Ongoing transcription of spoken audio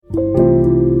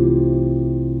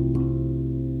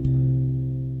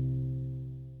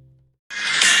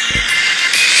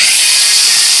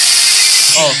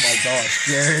gosh,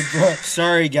 Jared, bro.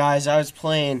 Sorry, guys. I was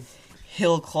playing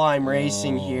hill climb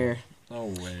racing here. No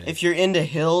way. If you're into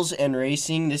hills and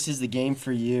racing, this is the game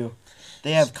for you.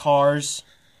 They have cars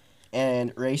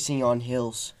and racing on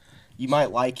hills. You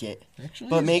might like it. Actually,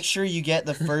 But make sure you get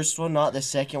the first one, not the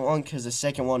second one, because the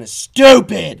second one is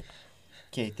stupid!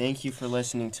 Okay, thank you for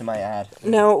listening to my ad.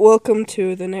 Now, welcome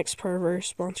to the next part of our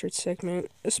sponsored segment.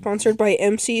 Sponsored by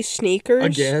MC Sneakers.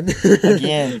 Again.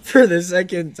 For the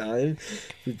second time,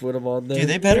 we put them on there. Dude,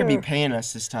 they better be Yeah. paying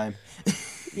us this time.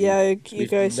 Yeah, you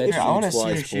We've guys, met if Here, I want to see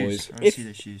twice, their shoes. boys. I want to see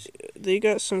their shoes. they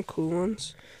got some cool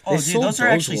ones. Oh, dude, those are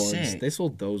actually sick. They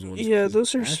sold those ones. Yeah, 'cause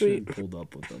those are Ashton sweet. pulled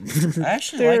up with them. I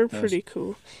actually They're like those. pretty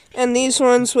cool. And these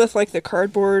ones with like the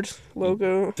cardboard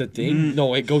logo. The thing,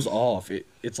 no, it goes off.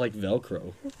 It's like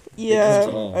Velcro. Yeah,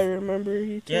 off. I remember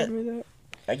he Yeah. told me that.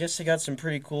 I guess they got some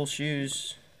pretty cool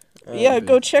shoes. Yeah,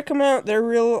 go check them out. They're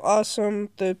real awesome.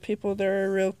 The people there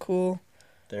are real cool.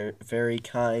 They're very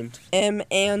kind. M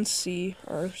and C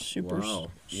are super Wow.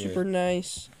 super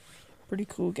nice. Pretty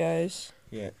cool guys.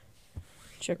 Yeah.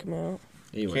 Check them out.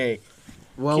 Anyway, Okay,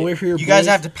 well, we're here. you guys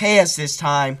boys. have to pay us this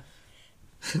time.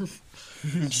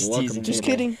 Just Welcome teasing. to Just the-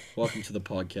 kidding. Welcome to the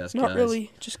podcast, Not guys.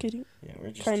 really. Just kidding. Yeah,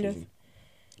 we're just Kinda. teasing.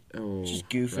 Oh, Just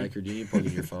goofing. Riker, do you need to plug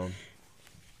in your phone?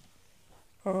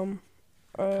 I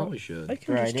Probably should.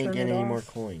 can Bro, I just didn't turn get it any off. more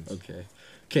coins. Okay.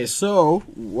 Okay, so,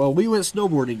 well, we went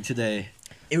snowboarding today.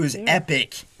 It was Yeah.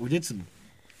 epic. We did some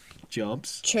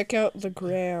jumps. Check out the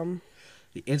gram.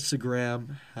 The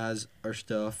Instagram has our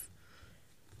stuff.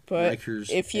 But Riker's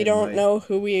if you and don't my- know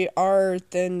who we are,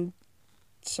 then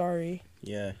sorry.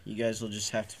 Yeah, you guys will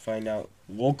just have to find out.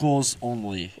 Locals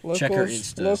only. Check our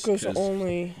Instas. Locals 'cause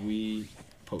only. We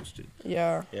posted.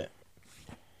 Yeah.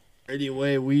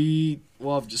 Anyway, we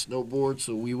love to snowboard,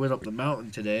 so we went up the mountain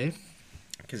today.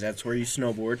 Because that's where you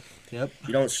snowboard. Yep.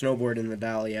 You don't snowboard in the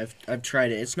valley. I've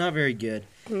tried it. It's not very good.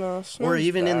 No, Or snow's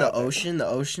even in the bad. ocean. The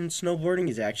ocean snowboarding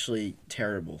is actually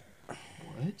terrible.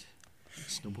 What?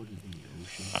 Snowboarding in the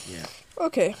ocean. Yeah,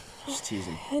 Okay. just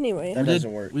teasing. Anyway, That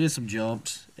doesn't work. We did some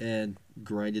jumps and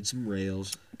grinded some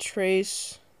rails.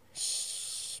 Trace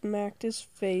smacked his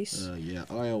face. Yeah,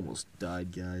 I almost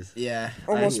died, guys. Yeah,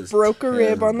 Almost was broke a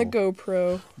rib on the terrible.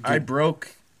 GoPro. I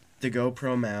broke the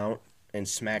GoPro mount and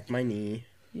smacked my knee.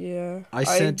 Yeah. I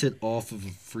sent it off of a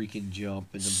freaking jump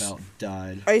and about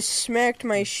died. I smacked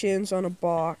my shins on a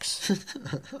box.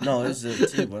 No, it was a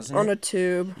tube, wasn't on it? a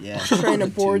tube. Yeah, Trying to a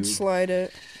board tube. slide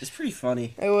it. it's pretty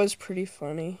funny. It was pretty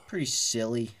funny. Pretty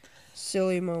silly.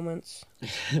 Silly moments.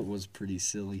 It was pretty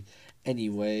silly.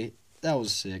 Anyway, that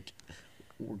was sick.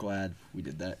 We're glad we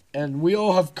did that. And we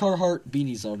all have Carhartt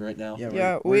beanies on right now. Yeah,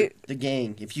 Yeah, we're the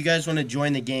gang. If you guys want to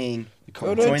join the gang, The Go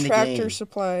Carhartt, to Join the Tractor gang.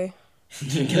 Supply.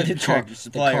 go to Tractor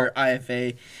Supply or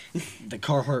IFA. the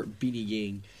Carhartt beanie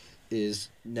gang is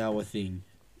now a thing.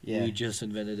 Yeah, We just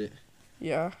invented it.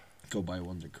 Yeah. Go buy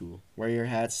one, they're cool. wear your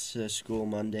hats to school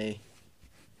Monday.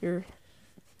 Your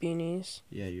beanies.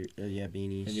 Yeah, your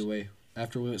beanies. Anyway,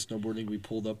 after we went snowboarding, we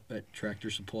pulled up at Tractor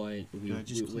Supply. And we,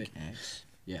 just we click went, X.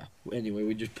 yeah. Anyway,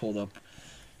 we just pulled up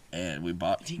and we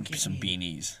bought Didn't get some me.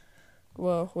 beanies.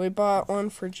 Well, we bought one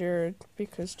for Jared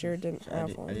because Jared didn't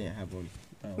have I one. didn't have one.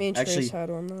 Oh. Me and Actually- Trace had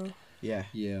one though. Yeah.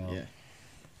 Yeah. Yeah.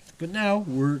 But now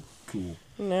we're cool.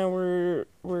 Now we're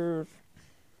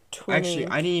twinning. Actually,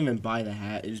 I didn't even buy the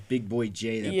hat. It was Big Boy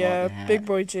J that bought yeah, the hat. Big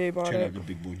Boy J bought Shout it. out to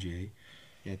Big Boy J.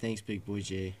 Yeah, thanks, Big Boy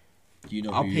J. You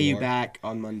know I'll who pay you are. back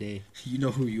on Monday. You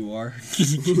know who you are.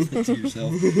 Keep that to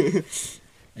yourself.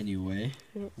 Anyway,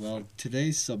 well,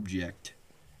 today's subject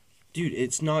Dude,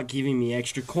 it's not giving me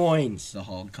extra coins. is the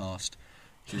Holocaust.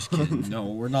 Just kidding. No,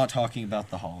 we're not talking about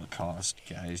the Holocaust,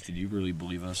 guys. Did you really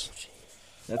believe us?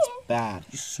 That's bad.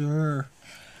 Sir.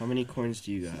 How many coins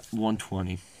do you got?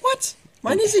 120. What?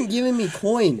 Mine isn't giving me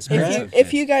coins, If bruh. you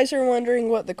if you guys are wondering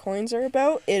what the coins are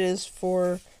about, it is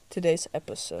for today's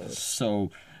episode.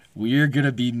 So, we're going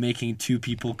to be making two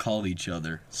people call each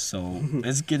other. So,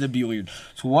 it's going to be weird.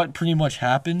 So, what pretty much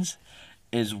happens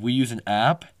is we use an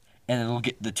app, and it'll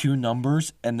get the two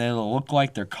numbers, and then it'll look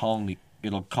like they're calling,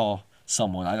 it'll call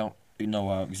someone. I don't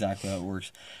know exactly how it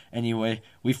works. Anyway,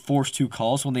 we force two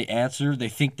calls. When they answer, they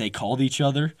think they called each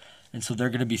other, and so they're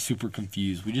going to be super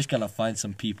confused. We just got to find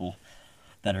some people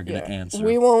that are going to answer.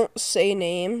 We won't say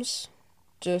names,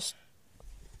 just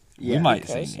We might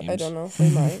say because names. I don't know if we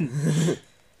might.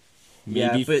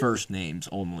 Yeah, Maybe but- first names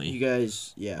only. You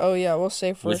guys, yeah. Oh yeah, we'll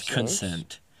say first with names.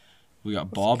 consent. We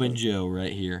got Bob and Joe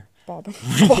right here. Bob.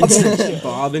 Bob and Joe.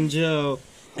 Bob and Joe.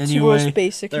 Two most Anyway,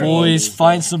 basic They're names. boys,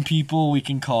 find some people we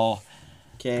can call.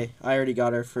 Okay, I already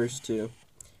got our first two.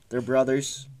 They're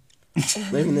brothers.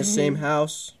 live in the same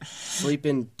house, sleep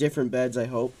in different beds, I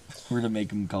hope. We're gonna make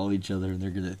them call each other, and they're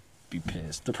gonna be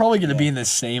pissed. They're probably gonna be in the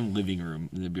same living room,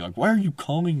 and they'll be like, "Why are you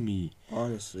calling me?"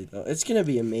 Honestly, though, it's gonna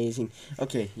be amazing.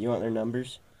 Okay, you want their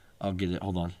numbers? I'll get it.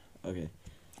 Hold on. Okay.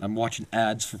 I'm watching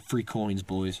ads for free coins,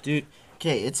 boys. Dude,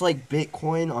 okay, it's like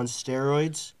Bitcoin on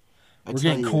steroids. We're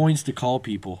getting coins to call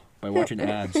people by watching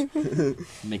ads,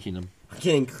 making them. We're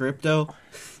getting crypto.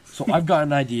 So I've got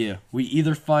an idea. We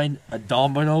either find a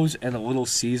Domino's and a Little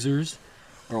Caesars,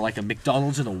 or like a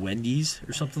McDonald's and a Wendy's,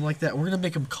 or something like that. We're gonna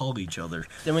make them call each other.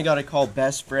 Then we gotta call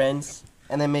best friends,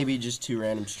 and then maybe just two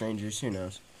random strangers. Who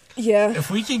knows? Yeah.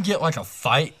 If we can get like a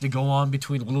fight to go on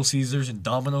between Little Caesars and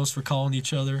Domino's for calling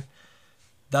each other,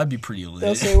 that'd be pretty They'll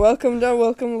lit. say, welcome,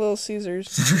 Little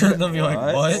Caesars. They'll be like,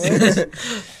 what?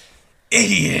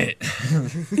 Idiot.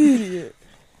 Idiot.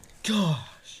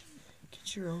 Gosh,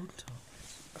 get your own time.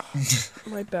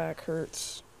 My back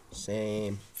hurts.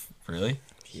 Same. Really?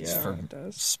 It's Yeah. from It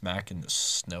does. smacking the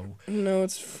snow. No,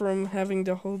 it's from having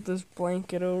to hold this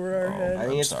blanket over our I head.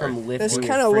 think it's sorry. from This lifting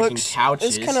kind your of freaking looks.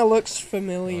 couches. This kind of looks Oh,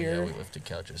 familiar. yeah, we lifted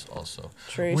couches also.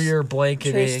 Trace. We are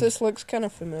blanketing Trace, this looks kind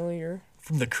of familiar.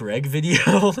 from the Craig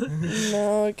video.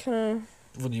 No, it kind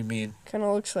What do you mean? of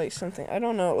looks like something. I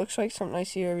don't know. It looks like something I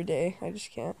see every day. I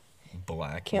just can't.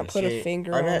 Black. Can't put a Okay,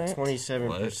 finger I'm on at it.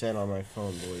 27% on my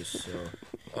phone, boys. So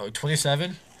Oh,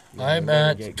 27? Yeah, I'm we better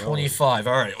at get going. 25.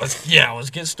 All right, let's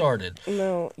get started.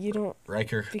 No, you don't.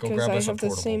 Riker, go Because grab I us a have the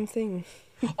portable. same thing.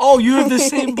 Oh, you have the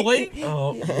same blade?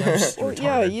 Oh, I'm Well,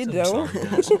 yeah, retarded. you I'm don't. sorry,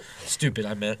 guys. Stupid,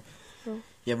 I meant.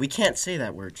 yeah, we can't say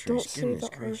that word, Trace. Don't say Goodness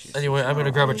that word. gracious. Anyway, I'm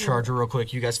gonna grab a charger real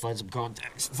quick. You guys find some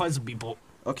contacts. Find some people.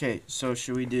 Okay, so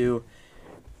should we do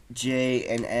J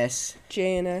and S?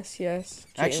 J and S, yes.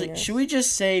 J Actually, and S. should we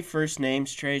just say first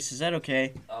names, Trace? Is that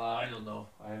okay? I don't know.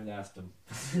 I haven't asked them.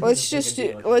 Let's just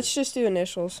do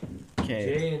initials.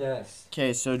 Okay. and S.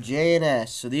 Okay, so J and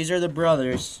S. So these are the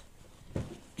brothers.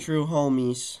 True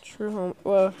homies. True home.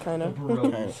 Well, kind of.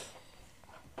 Kind of.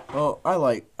 Oh, I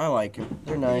like them.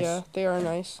 They're nice. Yeah, they are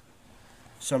nice.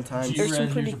 Sometimes. They're Red, some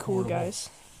here's pretty a cool portable. guys.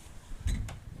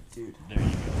 Dude, There you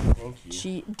go. thank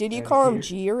you. Did you And call him here-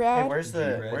 G Hey, Rad? where's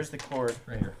G-Red. the cord?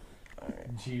 Right here.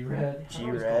 Alright. G-Red.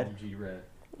 G-Red. G-Red.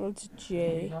 It's I did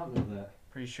J. not know that.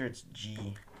 Pretty sure it's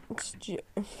G. It's J.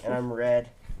 And I'm red.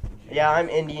 Yeah, I'm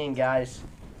Indian, guys.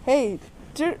 Hey,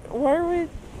 dude, why are we?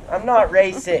 I'm not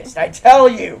racist, I tell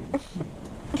you.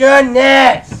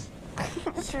 Goodness!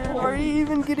 Dude, why are you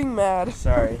even getting mad?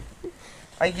 Sorry.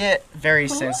 I get very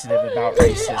sensitive about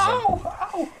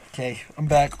racism. Okay, I'm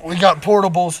back. We got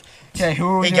portables. Okay, who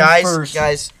are we Hey doing guys, first?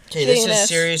 guys. Okay, this J&S. is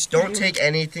serious. Don't take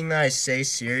anything that I say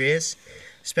serious,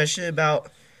 especially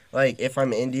about like if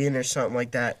I'm Indian or something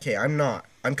like that. Okay, I'm not.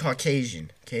 I'm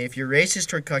Caucasian. Okay, if you're racist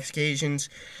toward Caucasians,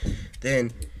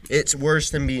 then it's worse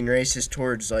than being racist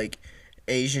towards like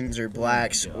Asians or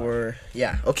blacks or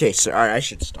yeah. Okay, so alright, I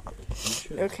should stop.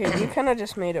 Okay, you kind of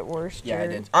just made it worse. Yeah, I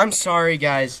Jared. did. I'm sorry,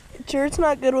 guys. Jared's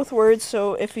not good with words,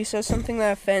 so if he says something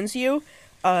that offends you,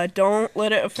 don't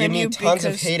let it Give offend me you tons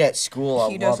of because hate at school.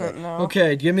 he I'll love doesn't it. know.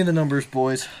 Okay, give me the numbers,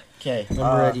 boys. Okay, I'm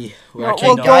ready. no, Okay,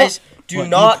 well, guys, do What, you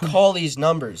not put- call these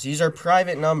numbers. These are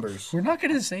private numbers. We're not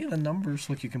gonna say the numbers.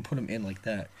 Look, you can put them in like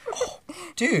that.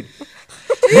 Dude,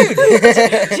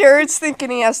 Jared's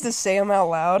thinking he has to say them out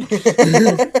loud.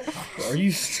 Are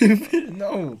you stupid?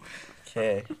 No.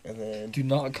 okay, and then Do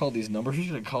not call these numbers. Who's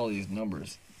gonna call these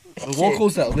numbers? The Okay.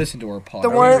 locals that listen to our podcast. The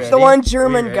we one, ready? the one Are we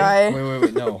German ready? guy.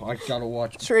 Wait. No, I gotta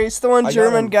watch. Trace, the one I got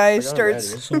German him. guy I got him starts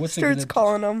ready. So what's it starts gonna-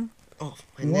 calling him. oh,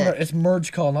 my You wanna, neck. it's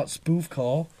merge call, not spoof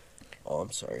call. Oh,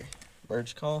 I'm sorry.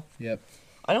 Merge call. Yep.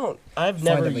 I've Find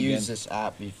never him used again. this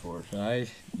app before. I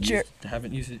Jer-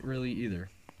 haven't used it really either.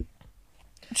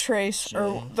 Trace,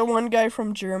 or the one guy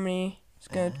from Germany is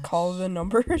gonna call the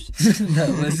numbers. That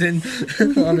listen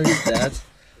on his stats.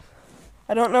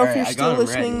 I don't know if Alright, you're I still got 'em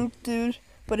listening, dude,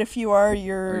 but if you are,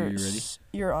 you're you ready?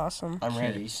 you're awesome. I'm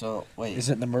ready. So wait. Is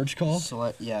it the merge call?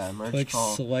 Select? Yeah, merge Click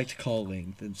call. select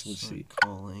calling. Then let's see.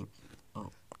 Calling.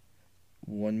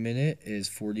 1 minute is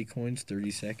 40 coins. 30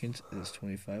 seconds is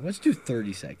 25. Let's do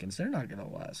 30 seconds. They're not gonna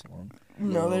last long.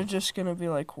 No, No. they're just gonna be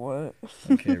like, what?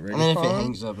 Okay, And then ready? if it Huh?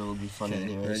 hangs up, it'll be funny Okay,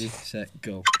 anyways. ready, set,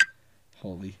 go.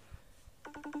 Holy.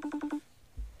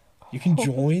 You can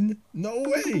join? No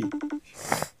way.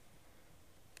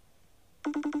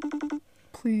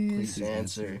 Please. Please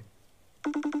answer.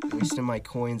 Wasting my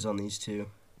coins on these two.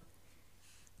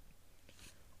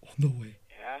 Oh, no way.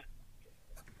 Yeah?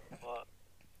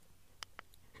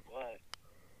 What?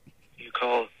 You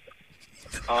called?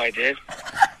 Oh, I did?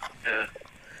 Yeah.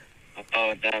 I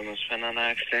thought that must have been an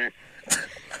accident.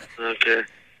 Okay.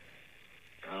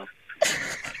 Oh.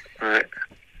 Alright.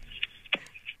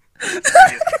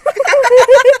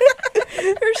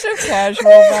 You're so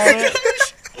casual about it.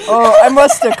 Oh, I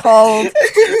must have called.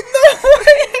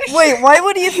 Wait, why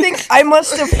would you think I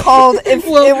must have called if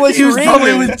it was he was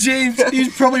probably ringing? with James. He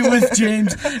was probably with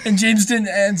James, and James didn't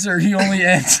answer. He only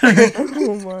answered.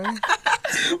 Oh my.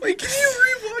 Wait, can you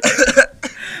rewatch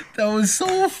it? That was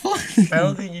so funny. I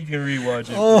don't think you can rewatch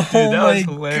it. Oh Dude, that my was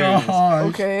hilarious. gosh.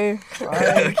 Okay.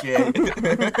 Fine. Okay.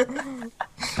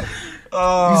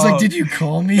 He's like, did you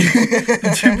call me?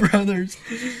 The two brothers.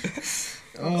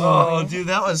 Oh, dude,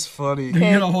 that was funny. You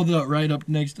gotta hold it up right up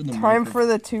next to the Time for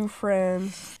the two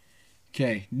friends.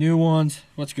 Okay, new ones.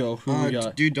 Let's go. Who we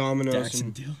got? Do dominoes. Dax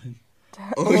And... and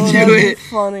Dylan. Oh, that'd do be it.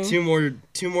 Funny.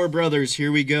 Two more brothers.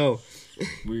 Here we go.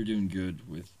 We're doing good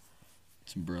with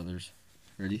some brothers.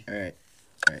 Ready? All right.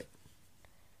 All right.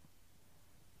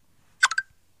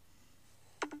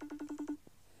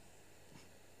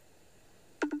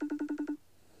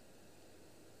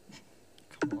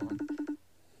 Come on.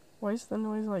 Why is the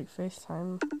noise like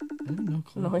FaceTime I don't know.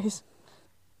 Chloe. noise?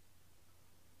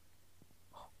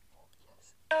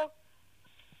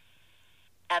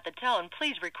 At the tone,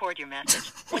 please record your message.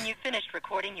 When you've finished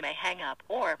recording, you may hang up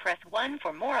or press 1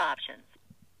 for more options.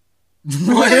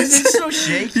 What is it so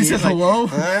shaky? He said It's like,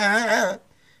 hello?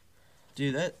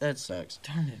 Dude, that sucks.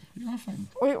 Darn it. We gotta find...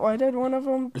 Wait, why did one of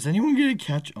them? Is anyone gonna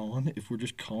catch on if we're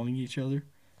just calling each other?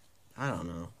 I don't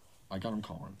know. I got him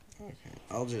calling. Okay,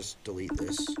 I'll just delete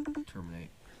this. Terminate.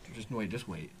 Just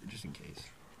wait, just in case.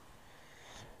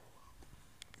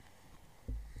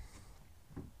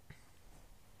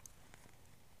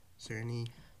 Is there any?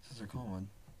 Since they're calling.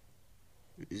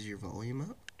 Is your volume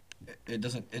up? It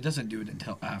doesn't do it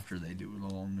until after they do it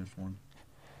all on this one.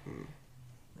 Hmm.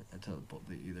 Until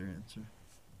they either answer.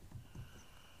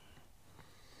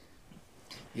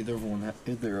 Either of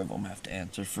them have to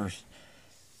answer first.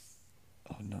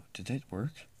 Oh no! Did it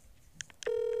work?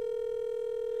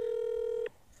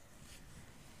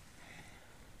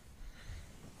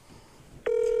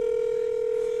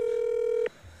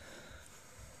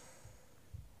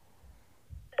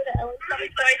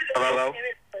 Hello?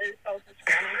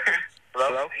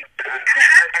 Hello?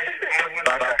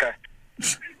 Okay.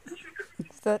 Is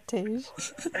that Tage?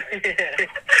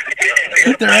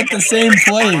 They're at the same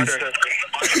place.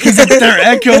 Because they're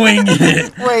echoing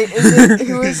it. Wait, is it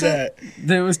who is it?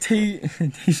 There was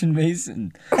Tation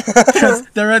Mason. 'Cause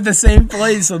they're at the same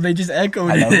place, so they just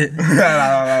echoed it.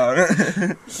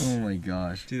 Oh my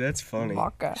gosh. Dude, that's funny.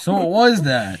 Waka. So what was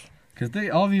that? Because they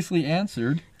obviously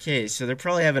answered. Okay, so they're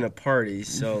probably having a party.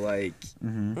 So like,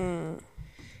 Mm.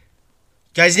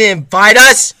 guys didn't invite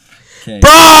us, Okay.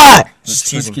 bruh.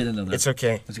 Let's get another. It's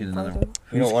okay. Let's get another. Pardon.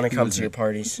 We don't want to Who come is to your it?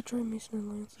 parties. To try Mason and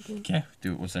Lance again. Okay.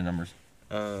 Do it. What's their numbers?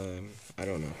 I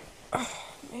don't know.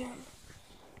 Man.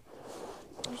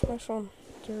 Where's my phone?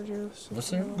 There it is. What's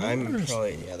there? I'm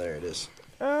probably there. It is.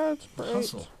 It's bright.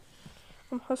 Hustle.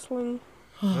 I'm hustling.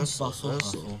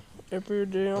 Hustle. Every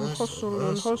day I'm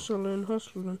Hustle, hustling.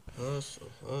 Hustle.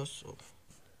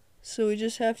 So we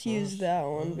just have to use that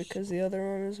one because the other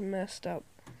one is messed up.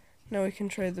 Now we can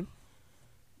try the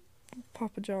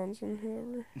Papa John's and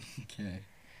whoever. Okay.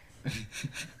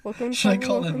 Welcome. Should I Papa,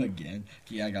 call them welcome. again?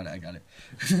 Yeah, I got it.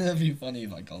 That'd be funny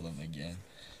if I call them again.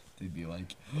 They'd be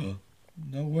like, oh,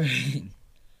 no way.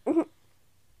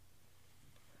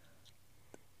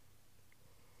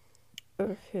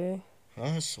 Okay.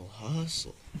 Hustle.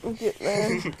 I'm getting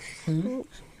there.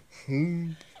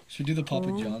 Should we do the Papa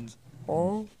John's?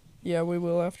 Oh. Yeah, we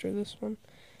will after this one.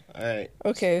 All right.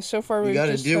 Okay, so far We we've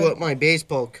gotta just do had- what my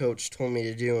baseball coach told me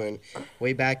to do, and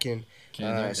way back in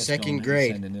Okay, it's second going, it's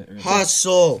grade. sending it right there.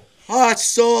 Hustle.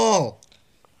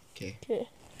 Okay. Okay.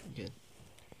 Good.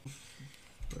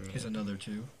 Here's another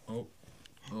two. Oh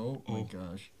my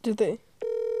gosh. Did they?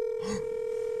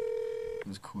 It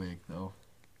was quick though.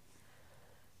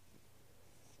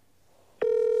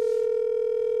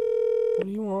 What do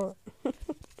you want?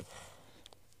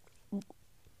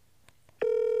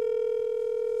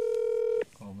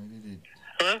 Oh, maybe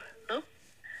they. Hello?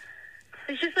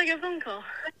 It's just like a phone call.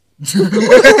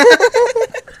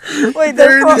 Wait,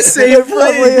 They're in the same they're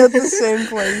probably place. at the same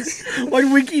place. Why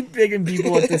do we keep picking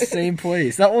people at the same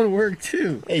place? That one worked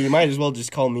too. Hey, you might as well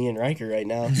just call me and Riker right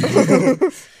now.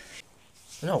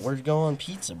 No, we're going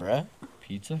pizza, bruh.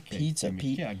 Pizza? Okay, Pizza, give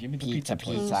me, yeah, give me the pizza,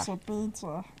 pizza, please. pizza.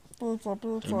 Give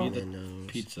me the Dominoes.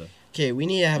 pizza. Okay, we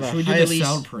need to have Should a we do the highly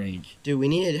sound prank? dude. We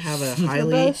need to have a The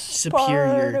highly best part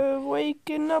superior. of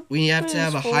waking up We have to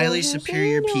have a is highly for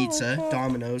superior the pizza. Senora.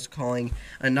 Domino's calling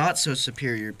a not so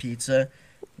superior pizza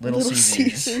Little Little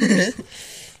Caesars.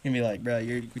 Caesars. You'd be like, bro,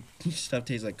 your stuff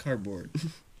tastes like cardboard.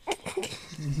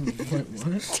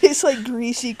 What? Tastes like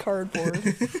greasy cardboard.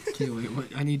 Okay, wait, what?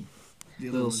 I need the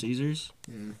other Little one. Caesars.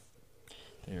 Yeah.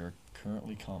 They are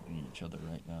currently copying each other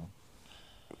right now.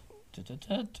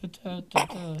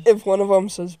 Da-da-da-da-da-da-da. If one of them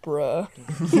says bruh.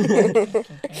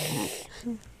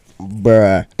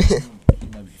 Bruh.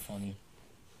 That'd be funny.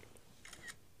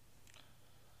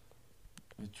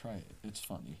 Try it. It's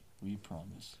funny. We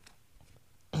promise.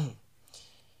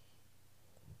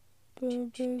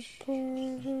 The best part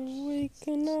of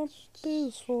waking up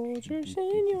is Folgers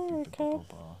in your cup.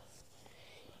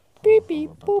 Beep beep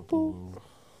boop boop.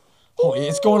 Oh,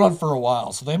 it's going on for a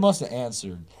while, so they must have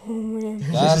answered. Oh man.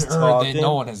 That Just or talking.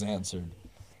 no one has answered.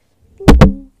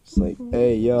 It's like,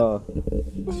 hey, yo.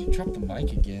 Did you drop the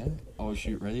mic again? Oh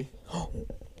shoot, ready? How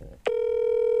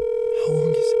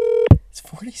long is it? It's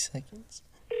 40 seconds.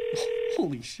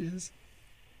 Holy shiz.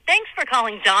 Thanks for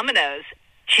calling Domino's.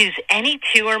 Choose any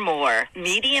 2 or more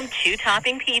medium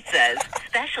 2-topping pizzas,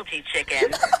 specialty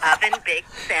chicken, oven-baked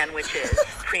sandwiches,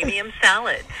 premium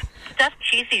salads, stuffed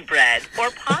cheesy bread, or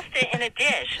pasta in a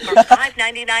dish for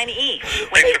 $5.99 each.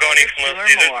 When you order 2 or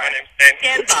more.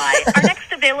 Stand by. Our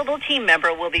next available team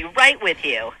member will be right with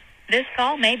you. This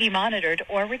call may be monitored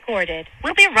or recorded.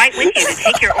 We'll be right with you to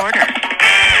take your order.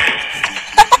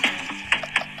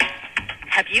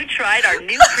 Have you tried our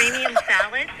new premium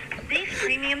salads? These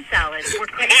premium salads were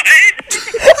created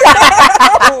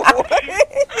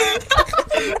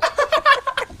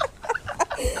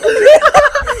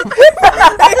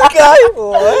Guy,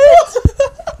 what?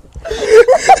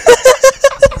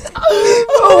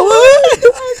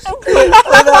 Play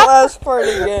that last part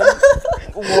again.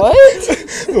 What?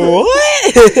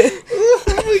 What?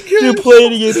 Dude, play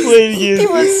it again, play it He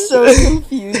again. was so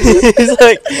confused. He's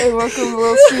like, Hey, welcome to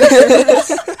Little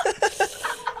Caesars.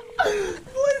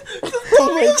 Oh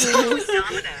my goodness.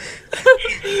 Domino's.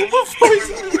 Choose any 2 or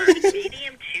more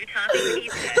medium 2-topping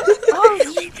pizzas,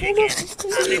 specialty chicken,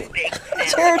 oven-baked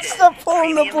Jared, sandwiches, stop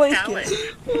pulling the premium blanket. salads,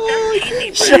 stuffed cheesy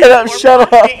bread, Shut up, or shut up.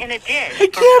 pasta in a dish for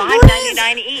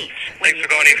 $5.99 each. When you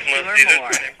order 2 or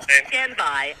more. Stand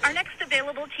by. Our next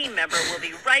available team member will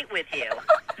be right with you.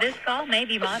 This call may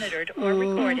be monitored or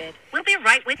recorded. We'll be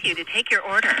right with you to take your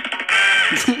order.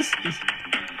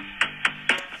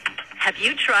 Have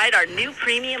you tried our new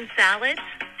premium salads?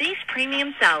 These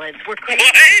premium salads were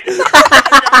created.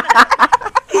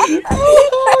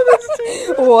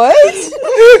 What?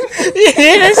 you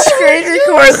need to screen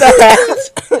record that.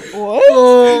 What?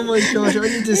 Oh my gosh, I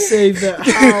need to save that.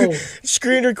 How?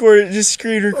 Screen record it, just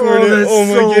screen record it. that's Oh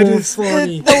my so goodness.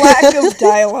 funny. The lack of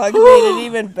dialogue made it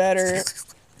even better.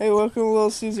 Hey, welcome to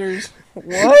Little Caesars.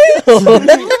 What?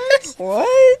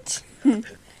 What?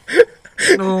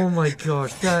 Oh my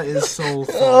gosh, that is so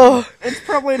funny. Oh, It's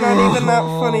probably not even that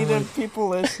funny to people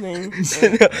listening.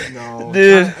 No,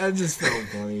 Dude. that just felt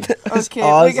funny. Okay,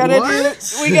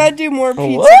 awesome. we gotta do more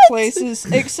pizza What? places.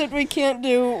 Except we can't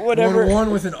do whatever. One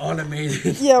with an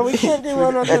automated. Yeah, we can't do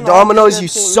one with At an Domino's, you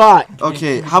option. suck.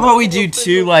 Okay, how about we do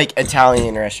 2 like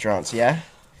Italian restaurants? Yeah.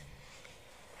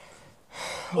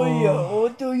 Oh yeah,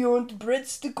 what do you want?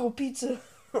 Breadstick or pizza?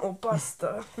 Or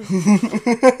pasta?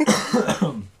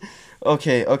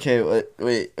 Okay,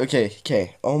 wait,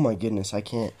 okay. Oh my goodness, I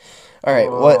can't. All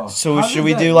right, what? So How should does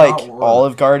we that do not like work?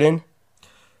 Olive Garden?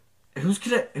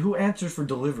 Who answers for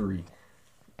delivery?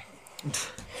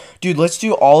 Dude, let's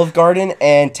do Olive Garden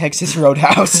and Texas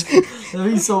Roadhouse. That'd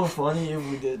be so funny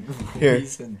if we did Here.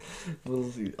 Police and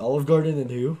Little Caesars. Olive Garden and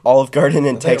who? Olive Garden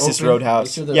and Are they Texas open? Roadhouse.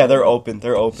 Make sure they're Yeah, they're open. open.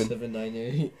 They're open.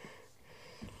 798.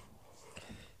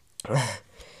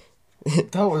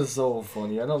 That was so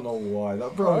funny. I don't know why.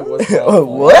 That probably was not funny,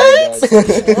 What? guys. The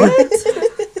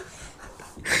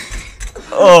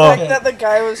Oh, fact that the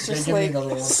guy was just give me like another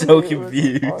one. so it was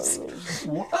confused.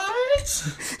 funny. What?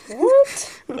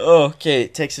 What? Oh, okay,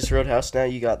 Texas Roadhouse. Now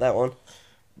you got that one.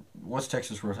 What's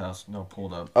Texas Roadhouse? No,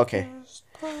 pulled up. Okay.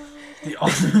 The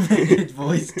automated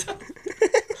voice.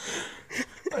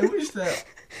 I wish that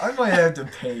I might have to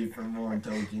pay for more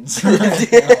tokens.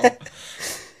 Right now.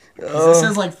 'Cause it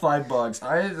says like $5.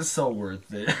 It's so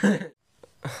worth it.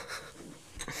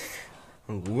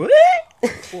 What?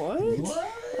 What?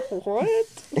 What?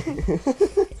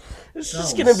 This That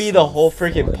is gonna was be so the whole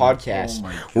freaking funny. podcast. Oh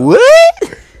my God.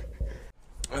 What?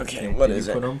 Okay, what Did is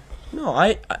you it? put 'em? No,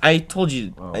 I told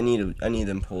you Oh. I need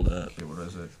them pulled up. Okay, what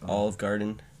is it? Olive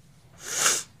Garden.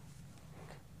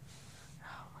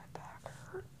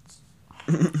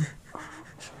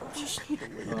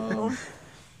 Um,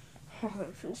 Oh,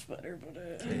 that feels better, but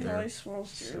it probably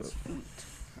smells Jared's feet.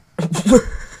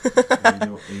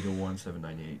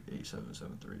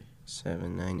 801-798-8773.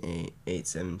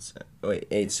 798-877. Wait,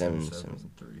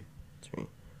 8773. 8773.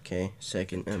 Okay,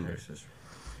 second number. Texas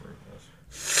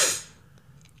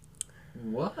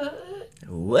What?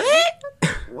 What?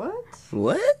 What?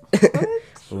 What?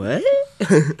 What?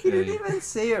 You didn't even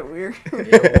say it weird. 801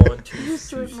 You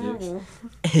just went 226 normal.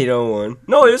 801.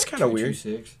 No, it was kind of weird.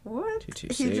 226. What?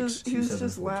 226 He was just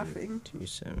 2742. laughing.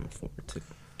 2742.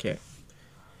 Okay.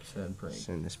 Send prank.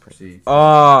 Send this print. See.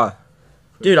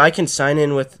 Dude, I can sign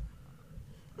in with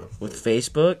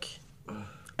Facebook.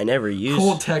 I never use.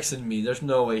 Cole texting me. There's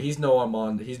no way. He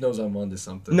knows I'm on to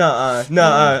something.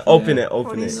 Nuh-uh. Open Yeah. it. Open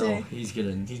What do you it. say?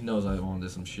 No, he knows I'm on to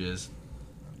some shiz.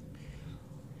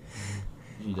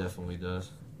 He definitely does.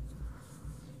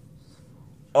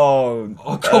 Oh,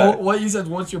 Oh, Cole, what you said?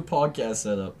 What's your podcast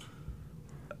set up?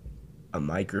 a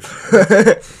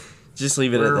microphone. Just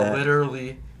leave it We're at that.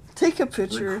 literally Take a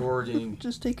picture. recording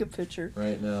Just take a picture.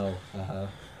 right now. Ha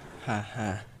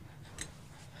ha.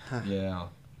 Yeah.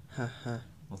 Ha ha.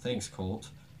 Well, thanks, Colt.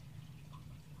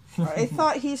 I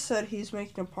thought he said he's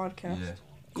making a podcast. Yeah.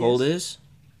 Colt is?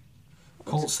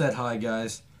 Colt said hi,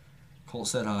 guys. Colt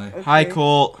said hi. Okay. Hi,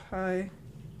 Colt. Hi.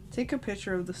 Take a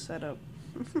picture of the setup.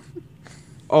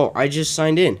 Oh, I just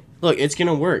signed in. Look, it's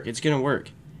gonna work. It's gonna work.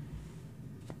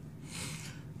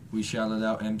 We shouted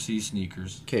out MC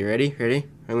Sneakers. Okay, ready? Ready?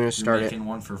 I'm gonna start You're it. making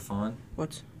one for fun?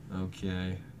 What?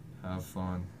 Okay. Have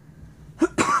fun.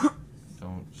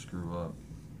 Don't screw up.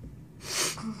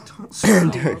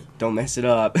 Don't mess it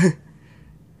up.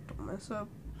 Don't mess up.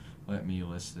 Let me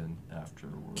listen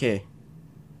afterwards. Okay.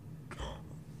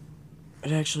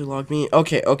 It actually logged me.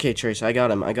 Okay, Trace, I got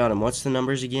him. What's the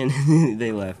numbers again?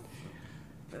 They left.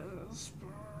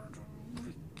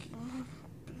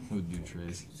 Who'd do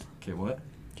Trace? Okay, what?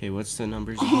 Okay, what's the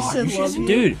numbers He again? said love you.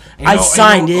 Dude, I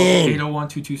signed in. 801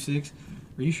 226.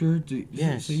 Are you sure?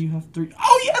 Yes. So you have 3.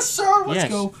 Oh, yes, sir. Let's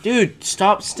Yes. go. Dude,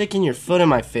 stop sticking your foot in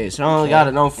my face. I don't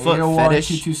got no foot 801 fetish.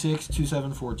 226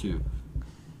 2742.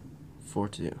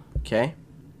 4-2. Okay.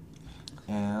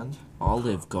 And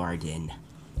Olive Garden.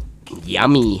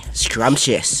 Yummy.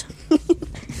 Scrumptious.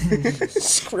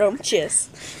 Scrumptious.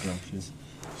 scrumptious.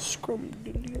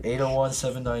 Scrumptious. 801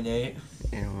 798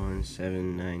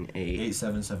 81798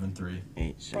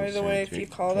 8773. By the way, if you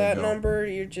call that go. number,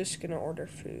 you're just gonna order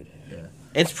food.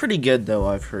 It's pretty good though,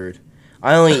 I've heard.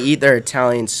 I only eat their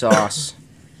Italian sauce.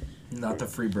 Not the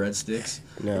free breadsticks.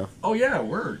 No. Oh, yeah, it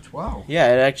worked. Wow.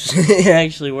 Yeah, it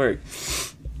actually worked.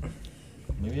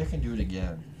 Maybe I can do it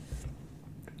again.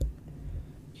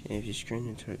 Okay, if you screen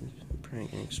into it,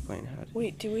 prank and explain how to.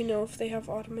 Wait, do we know if they have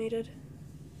automated?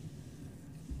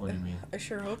 What do you mean? I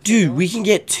sure hope. Dude, we can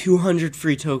get 200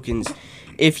 free tokens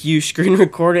if you screen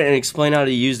record it and explain how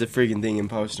to use the friggin' thing and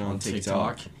post it on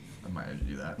TikTok. I might have to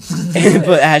do that. And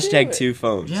put Do hashtag it. 2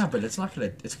 phones. Yeah, but it's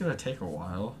gonna take a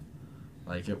while.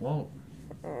 Like, it won't.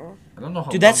 I don't know how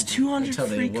Dude, that's long 200 until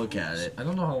they free look at calls. it. I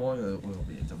don't know how long it will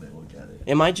be until they look at it.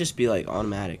 It might just be like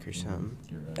automatic or something.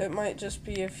 You're right. It might just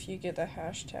be if you get the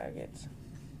hashtag.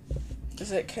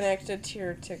 Is it connected to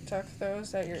your TikTok though?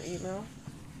 Is that your email?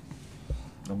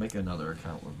 I'll make another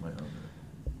account with my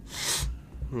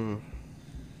other.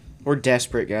 We're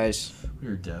desperate, guys.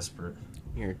 We're desperate.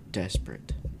 We're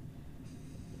desperate.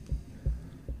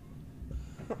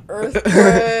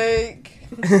 Earthquake.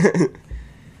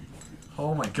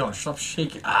 Oh my gosh, stop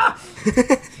shaking. Ah!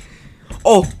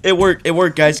 Oh, it worked. It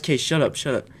worked, guys. Okay, shut up.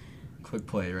 Click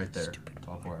play right there.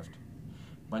 Top left.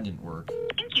 Mine didn't work.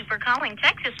 Thank you for calling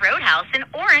Texas Roadhouse in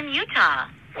Orem, Utah.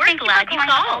 We're glad you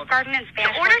called.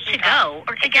 To order to go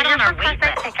or to get on our wait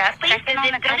list, please visit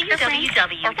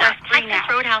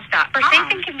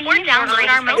www.texasroadhouse.com or download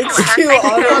our mobile It's app. too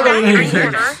automated.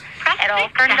 Order, press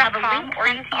 6 to have a link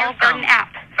sent to your phone.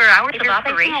 For hours of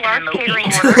operation and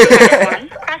location,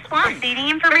 press 1. Seating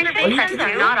information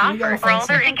are not offered. For all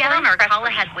to get on our call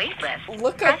ahead wait list,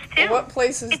 Look up press 2. what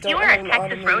places If don't you are have a an Texas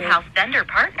automated. Roadhouse vendor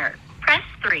partner, press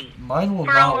 3. Mine will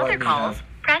For not all let other me calls, have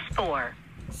press 4.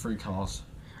 free calls.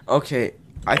 Okay,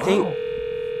 I think.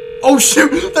 Oh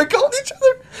shoot! They're calling each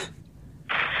other.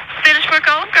 Spanish Fork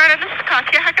Olive Garden, this is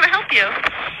Katya. How can I help you?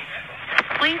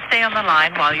 Please stay on the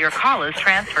line while your call is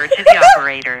transferred to the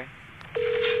operator.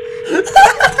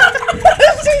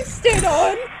 She stayed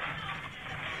on.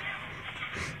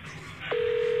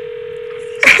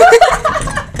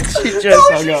 She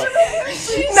just hung up.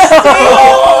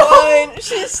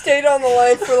 She stayed on the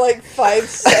line for like 5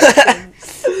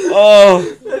 seconds. Oh,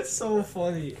 That's so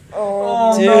funny.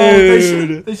 Oh, dude.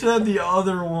 No, they should have the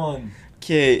other one.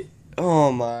 okay.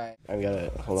 Oh my. I gotta.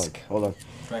 Hold on.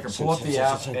 Tracker, pull up the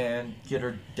app and get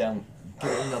her down. Get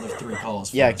her another 3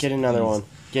 calls. Yeah, first, get another please. one.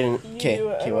 Get in. Okay, You-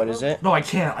 I what don't is know. it? No, I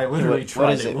can't. I literally tried.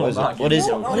 What is it? will What is not it? give What is me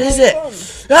it? one. What is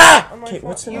it? Ah! Okay,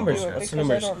 what's the numbers? What's the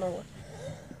numbers? I don't know.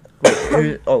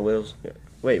 Oh, Lils.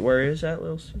 Wait, where is that,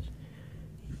 Lils?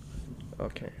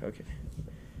 Okay.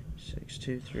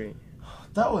 623.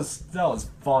 That was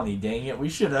funny. Dang it, we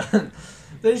should have.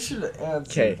 They should have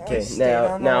answered. Okay. I stayed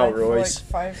on the Now, line for Royce.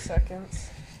 like 5 seconds.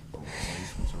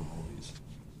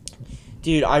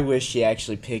 Dude, I wish she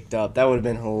actually picked up. That would have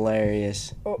been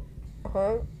hilarious. Huh?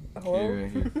 Hello?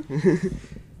 Right here.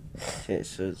 Okay,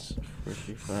 so it's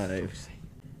 45.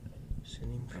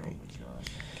 Sitting break.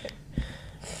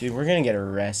 Dude, we're gonna get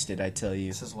arrested, I tell you.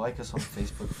 It says like us on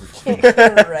Facebook for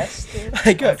Get arrested.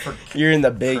 I got, you're in the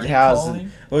big Prank house.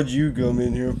 calling? What'd you come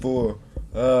in here for?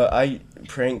 I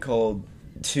prank called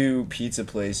 2 pizza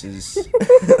places.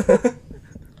 There's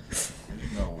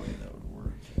no way that would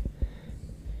work.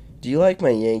 Do you like my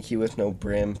Yankee with no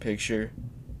brim picture?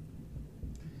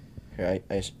 Here,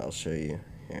 I'll show you.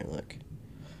 Here, look.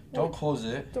 Don't close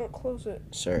it. Don't close it.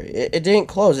 Sorry, it didn't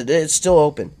close. It's still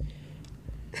open.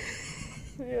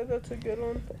 Yeah, that's a good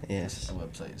one. Yes. The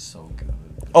website is so good.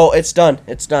 Oh, it's done.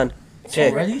 It's done.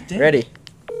 Okay, Ready? Dang. ready.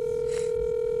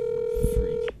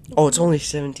 Freak. Oh, it's only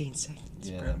 17 seconds.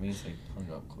 Yeah, that means they hung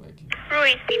up quick.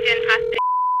 Roy, Stephen, Hostage.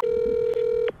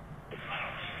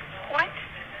 What?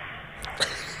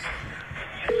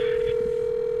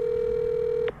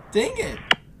 Dang it!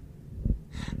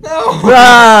 No!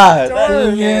 Ah,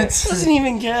 Darn it. This wasn't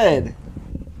even good.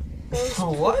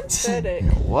 What? Pathetic.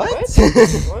 What?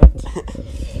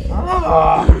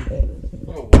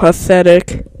 What?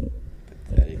 Pathetic.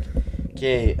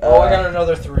 Okay. Oh, I got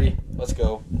another 3. Let's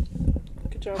go.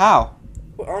 Good job. How?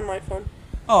 On my phone.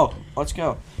 Oh, let's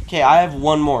go. Okay, I have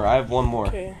one more.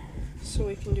 Okay. So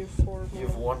we can do 4 You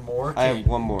have more. one more? I have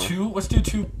one more. 2? Let's do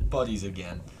 2 buddies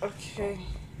again. Okay.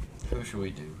 Who should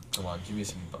we do? Come on, give me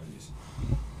some buddies.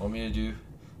 Want me to do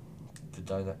the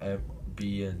Dyna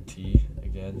B and T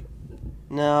again?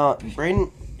 No,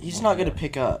 Brayden, he's not gonna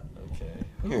pick up. Okay.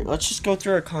 Here, let's just go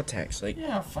through our contacts. Like,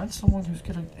 Yeah, find someone who's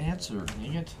gonna answer.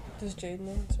 Dang it. Does Jaden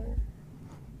answer?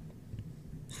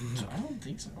 I don't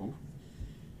think so.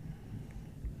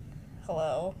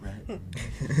 Hello.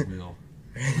 Will.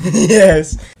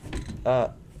 yes.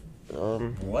 What?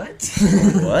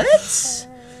 What?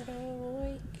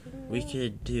 We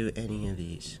could do any of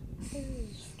these.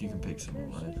 You can pick someone,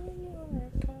 right?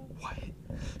 What?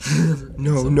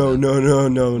 No.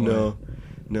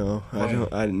 No,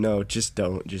 Why? no, just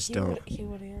don't. He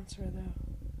would answer though.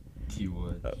 He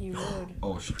would. He would.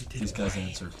 Oh, these guys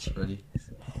answered. Ready?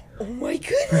 Oh my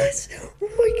goodness! Oh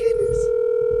my goodness!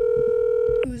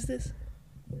 Who is this?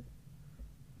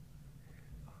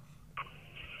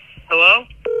 Hello?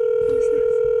 Who is this?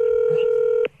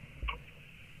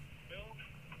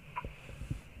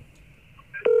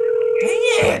 Dang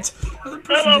it! The other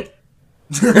person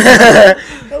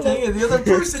Hello? Dang it, the other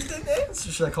person didn't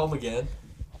answer. Should I call him again?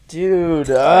 Dude,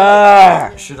 Should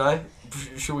I?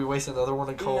 Should we waste another one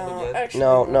and call him again? Actually,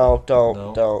 No,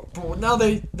 don't. But now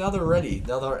they're ready.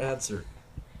 Now they'll answer.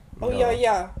 Oh No.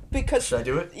 yeah. Because Should I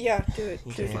do it? yeah, do it.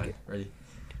 Okay, fine. Ready?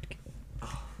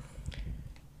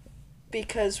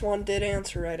 Because one did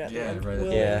answer right at the Yeah, end. right at Will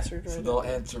the end. answered right So at they'll the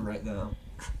end answer right now.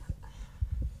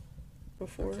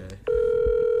 before. Okay.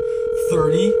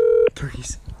 30. 30.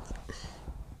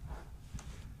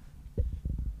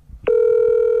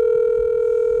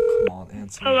 Come on,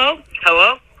 answer. Hello?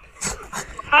 Hello?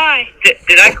 Hi.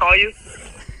 Did I call you?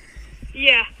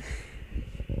 Yeah.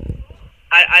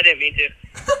 I didn't mean to.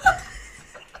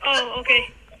 Oh, okay.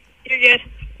 You're good.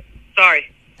 Sorry.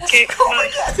 Okay,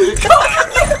 bye.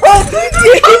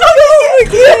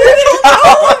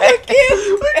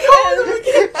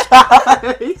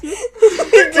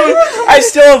 I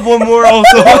still have one more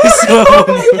also.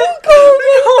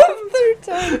 Third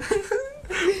time.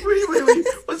 Wait.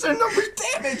 What's our number?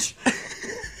 Damage.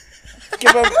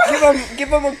 Give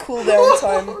him a cool down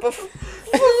time before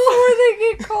they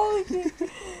get calling you.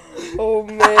 Oh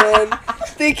man,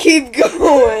 they keep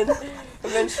going.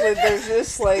 Eventually, there's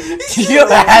this like. Do you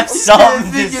have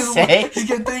something to say? He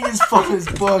can think his phone is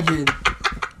bugging.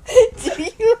 Do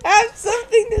you have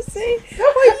something to say?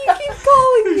 Why you keep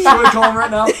calling me? Should I call him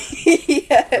right now?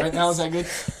 Yes. Right now, is that good?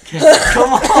 Okay.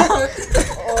 Come on.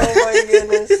 Oh my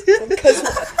goodness.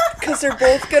 Because they're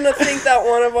both gonna think that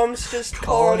one of them's just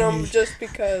calling them me. just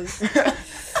because.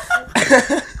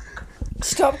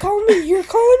 Stop calling me. You're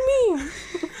calling me.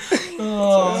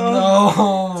 Oh That's no.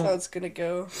 how it's gonna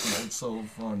go. That's so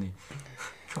funny.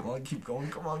 Come on, keep going.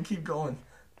 Come on, keep going.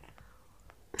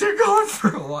 They're going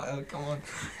for a while. Come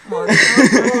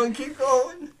on, keep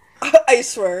going. I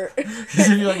swear. Like,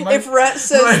 If Rhett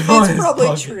says my phone it's is probably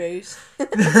bugging. Trace.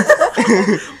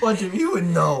 What if you would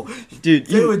know? Dude,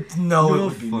 They would know it know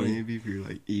would how be funny me. it'd be if you're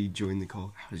like, you join the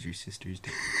call. How's your sister's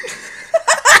day?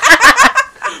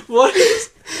 What?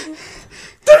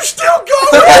 They're still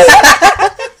going.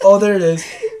 Oh, there it is.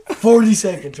 40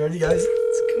 seconds. Ready, guys?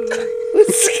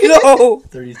 Let's go.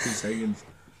 32 seconds.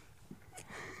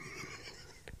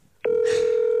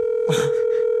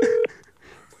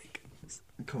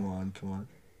 Come on.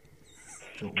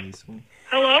 Don't waste one.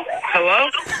 Hello? Hello?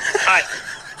 Hi.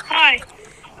 Hi.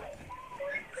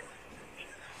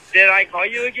 Did I call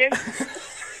you again?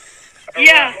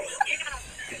 Yeah.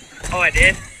 Oh, I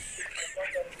did?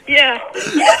 Yeah.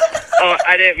 Oh,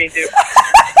 I didn't mean to.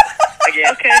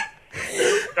 Again. Okay.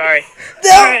 Sorry.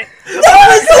 Alright.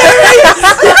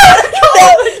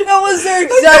 That was their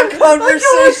exact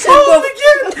conversation.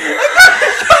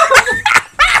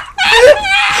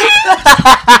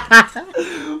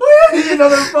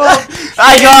 Another phone.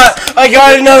 I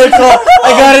got another call.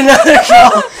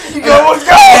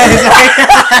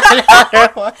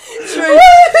 Trace,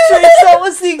 that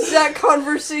was the exact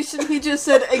conversation he just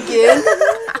said again.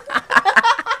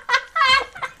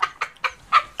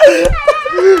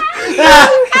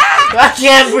 I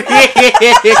can't breathe.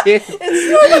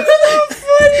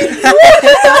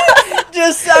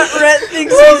 Just that Rhett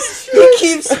thinks he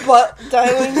keeps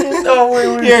dialing him. No,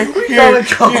 wait. Here. We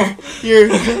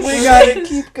gotta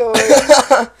keep going.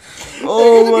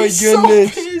 Oh my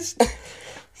goodness.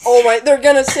 Oh my, they're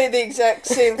gonna say the exact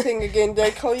same thing again. Did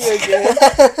I call you again?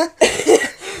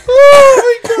 Oh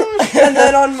my gosh. And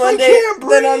then on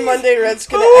Monday, Rhett's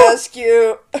gonna ask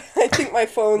you. I think my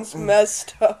phone's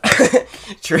messed up.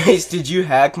 Trace, did you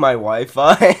hack my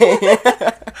Wi-Fi?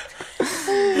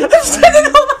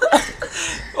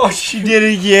 Oh, she did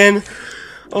it again.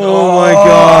 Oh my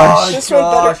gosh. This one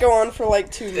better go on for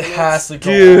like 2 minutes. It has to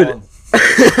go Dude. on.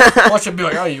 Watch it be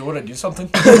like, oh, you want to do something?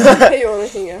 Hey, you wanna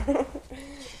hang out?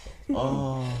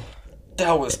 Oh,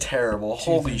 that was terrible.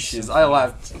 Holy shit. I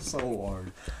laughed so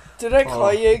hard. Did I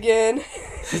call you again?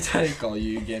 Did I call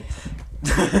you again?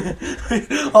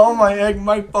 Oh,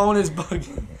 my phone is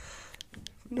bugging.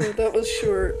 No, that was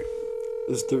short.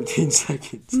 It's 13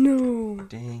 seconds. No.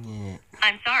 Dang it.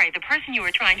 I'm sorry, the person you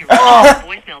were trying to reach has a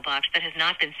voicemail box that has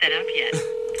not been set up yet.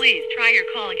 Please try your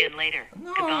call again later.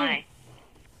 Goodbye.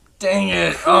 Dang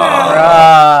it. Oh.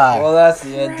 Right. Well, that's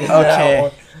the end of Okay. that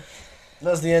one.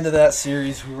 That's the end of that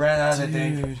series. We ran out of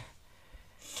things.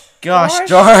 Gosh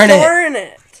darn it. Darn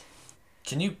it.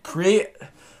 Can you create...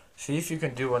 See if you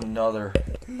can do another.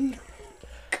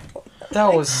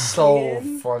 That was so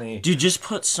funny. Dude, just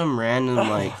put some random,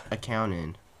 account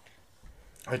in.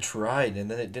 I tried,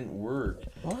 and then it didn't work.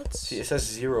 What? See, it says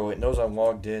 0. It knows I'm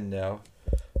logged in now.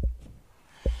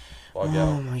 Log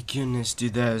Oh out. my goodness,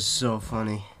 dude, that is so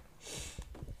funny.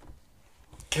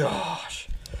 Gosh.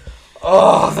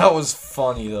 Oh, that was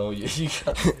funny, though. You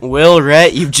got... Will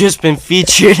Rhett, you've just been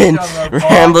featured in On our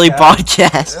Rambly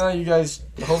Podcast. You guys,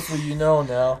 hopefully you know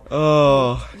now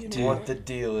Oh, what the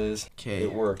deal is. okay.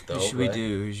 It worked, though. Who should right?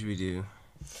 we do?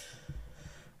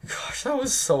 Gosh, that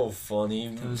was so funny.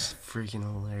 That was freaking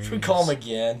hilarious. Should we call him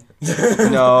again?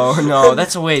 No,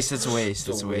 that's a waste. That's a waste.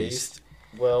 It's That's a waste.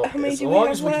 Well, How many as do we long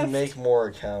have as we left? can make more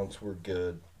accounts, we're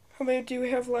good. How many do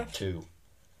we have left? 2.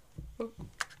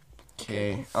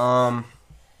 Okay.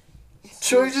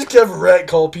 Should we just have Rhett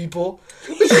call people?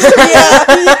 Yeah.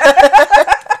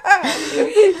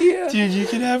 Dude, you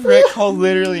can have Rhett call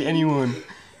literally anyone.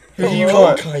 Who do you Call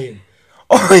want? Kyan.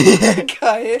 Oh yeah.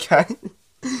 Kaya.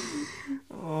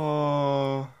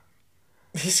 Oh.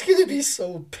 He's gonna be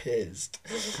so pissed.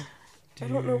 I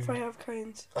don't know if I have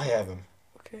kinds. I have him.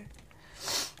 Okay.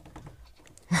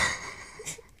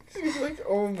 He's like,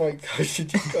 oh my gosh,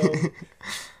 did you come?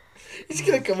 He's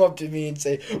gonna come up to me and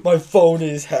say, my phone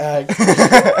is hacked.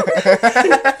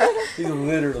 He's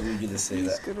literally gonna say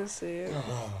He's that. gonna say it.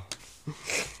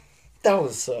 That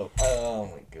was so. Oh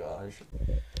my gosh.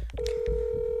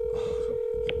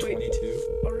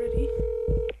 22. Already?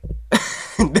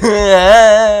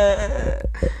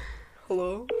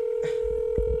 Hello?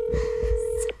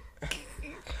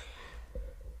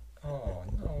 Oh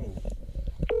no.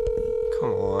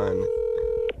 Come on.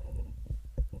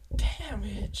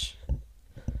 Damage.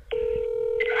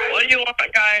 What do you want,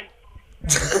 guy?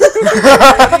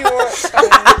 What do you want,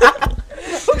 Kaya?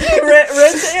 Okay,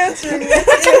 Red's answering.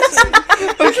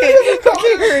 Okay,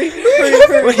 hurry.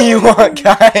 What do you want,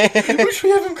 guy? Wish we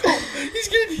have him call. He's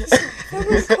gonna be so. Let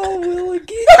us call Will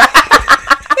again.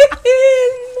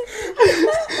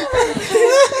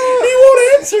 He won't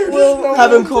answer. Will,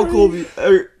 Have him call Colby.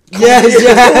 Yes,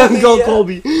 have him call yeah.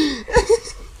 Colby.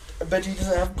 I bet he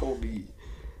doesn't have Colby.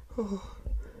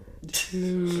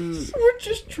 Dude. We're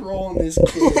just trolling this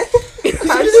kid. He's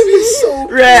gonna be so.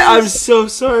 Rhett, I'm so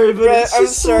sorry, but Red, it's I'm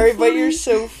just so sorry, but funny. you're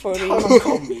so funny. Have him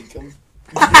call Meekum.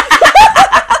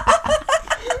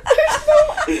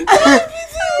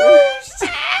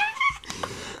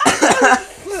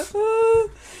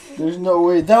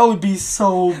 Wait, that would be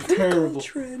so terrible.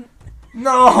 Trent.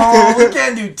 No, we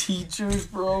can't do teachers,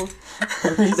 bro.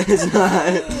 It's not.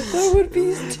 That would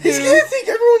be He's gonna think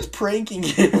everyone's pranking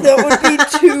him. That would be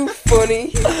too funny.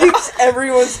 He thinks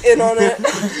everyone's in on it.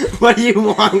 What do you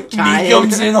want, Kyan?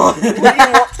 Nico's in on it. What do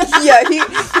you want? Yeah,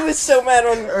 he was so mad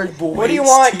on. Or What do you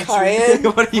want, Kyan?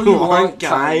 What do you want,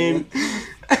 Kyan?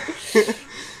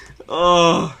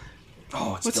 Oh.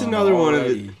 Oh, it's What's done another one of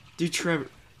already. it? Dude, Trevor.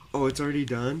 Oh, it's already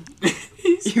done?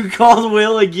 You called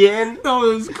Will again?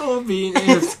 No, it was Colby.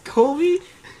 It's Colby?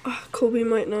 Colby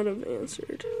might not have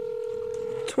answered.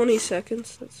 20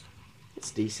 seconds. That's.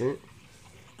 It's decent.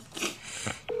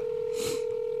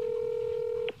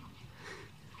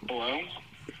 Hello?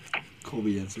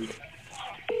 Colby answered.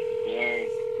 Hello?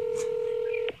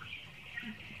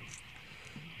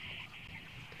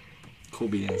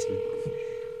 Colby answered.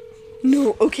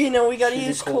 No. Okay, no, we gotta Should do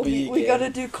use Colby Colby. We again. gotta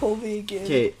do Colby again.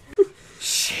 Okay,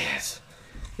 Shit.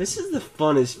 this is the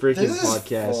funnest freaking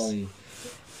podcast. Funny.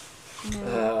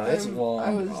 It's I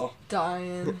long. was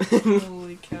dying.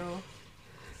 Holy cow.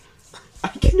 I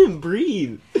couldn't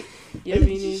breathe. Yeah,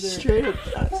 me neither. Straight up.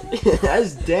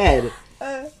 That's dead.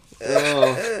 Oh.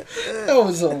 That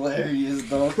was hilarious,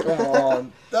 though. Come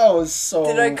on. That was so.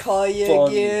 Did I call you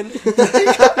funny. again?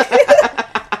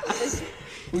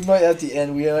 We might at the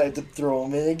end. We might have to throw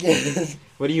him in again.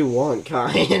 What do you want,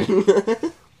 Kyan?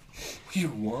 What do you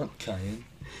want, Kyan?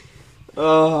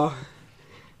 Oh.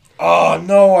 Oh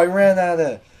no! I ran out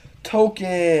of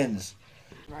tokens.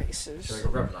 Rices. go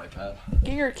grab an iPad?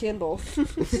 Get your Kindle.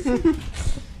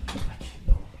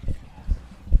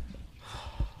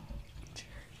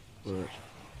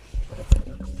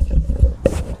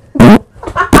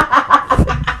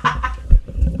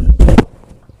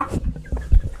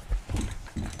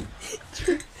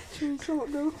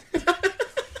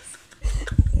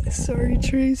 Sorry,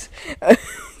 Trace.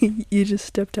 You just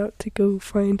stepped out to go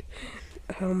find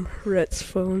Rhett's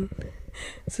phone.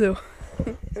 So,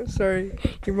 I'm sorry.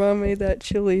 Your mom made that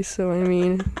chili, so I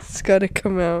mean, it's gotta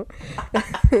come out.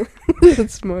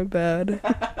 It's my bad.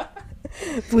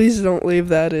 Please don't leave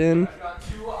that in. I got 2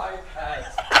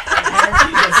 iPads. I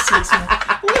guarantee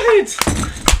that's 6 months.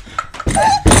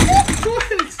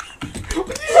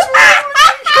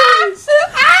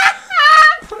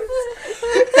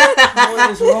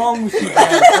 What is wrong with you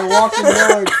guys? They're walking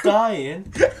around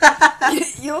dying.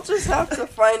 You'll just have to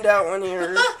find out when you're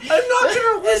I'm not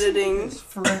gonna editing.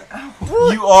 for an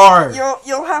hour. You are.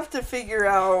 You'll have to figure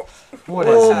out. What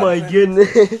Oh my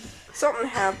goodness. Something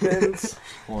happens,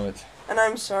 What? and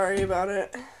I'm sorry about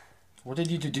it. What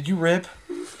did you do? Did you rip?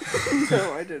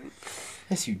 No, I didn't.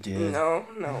 Yes, you did. No,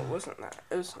 it wasn't that.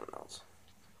 It was something else.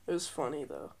 It was funny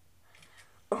though.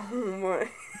 Oh my.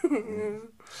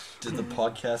 Did the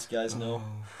podcast guys know?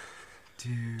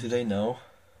 Dude. Do they know?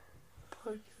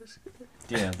 Podcast.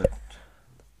 Yeah. But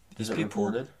is it people-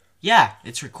 recorded? Yeah,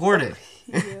 it's recorded.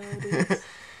 Yeah, it is.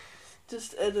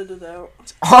 Just edit it out.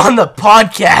 On the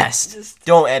podcast. Just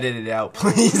Don't edit it out,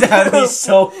 please. That'd be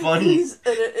so funny. please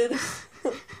edit it.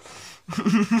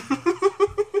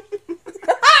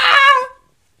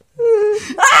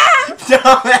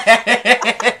 Don't edit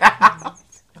it out.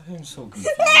 I'm so confused.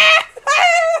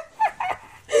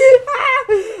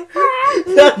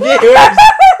 The viewers.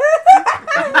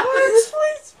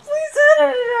 Please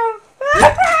edit it out.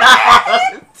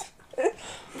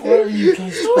 What are you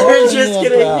guys talking We're just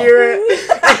gonna about? hear it.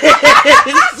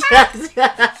 It's just-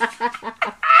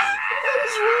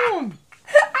 What's wrong?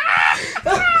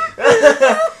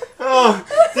 Oh,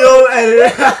 don't edit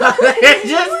it out. It's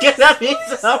just gonna be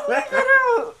so bad.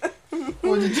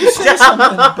 Or did you say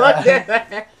something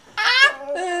bad?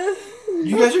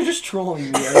 You guys are just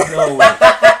trolling me. I know it.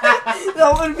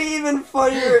 That would be even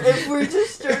funnier if we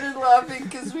just started laughing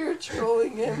because we were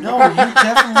trolling him. No, you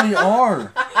definitely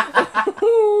are.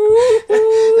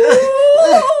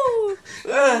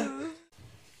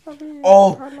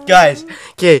 Oh, guys.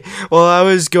 Okay, well, I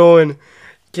was going.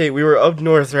 Okay, we were up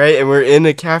north, right? And we're in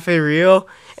the Cafe Rio.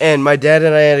 And my dad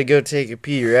and I had to go take a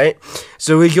pee, right?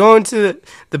 So we go into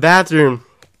the bathroom.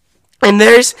 And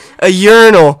there's a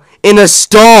urinal in a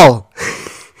stall.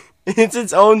 It's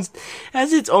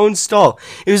has its own stall.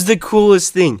 It was the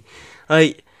coolest thing.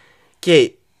 Like,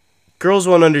 okay, girls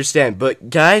won't understand, but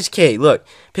guys, okay, look,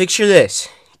 picture this.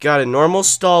 You got a normal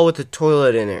stall with a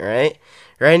toilet in it, right?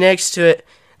 Right next to it,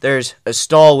 there's a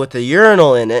stall with a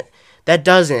urinal in it. That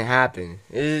doesn't happen.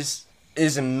 It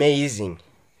is amazing.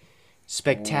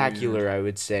 Spectacular, I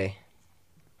would say.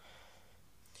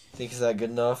 Think is that good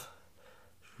enough?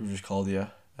 Should we just call the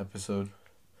episode?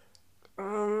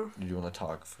 Or do you want to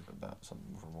talk about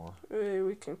something for more? Maybe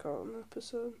we can call it an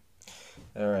episode.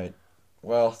 All right.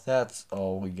 Well, that's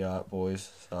all we got,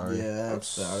 boys. Sorry. Yeah,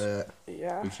 that's about it.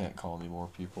 Yeah. We can't call any more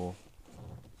people.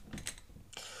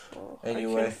 Well,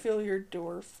 Anyway. I can feel your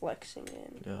door flexing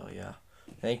in. Oh, yeah.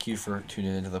 Thank you for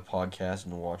tuning into the podcast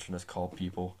and watching us call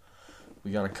people.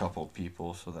 We got a couple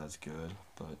people, so that's good,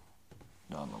 but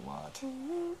not a lot.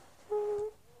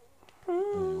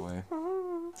 Anyway,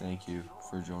 thank you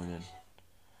for joining.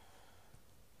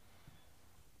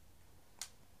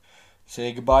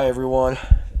 Say goodbye, everyone.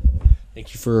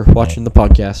 Thank you for watching the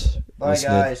podcast. Bye,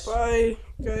 listening. guys. Bye,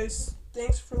 guys.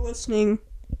 Thanks for listening.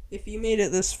 If you made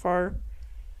it this far.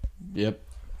 Yep.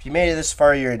 If you made it this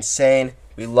far, you're insane.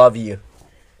 We love you.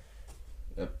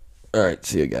 All right,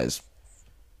 see you guys.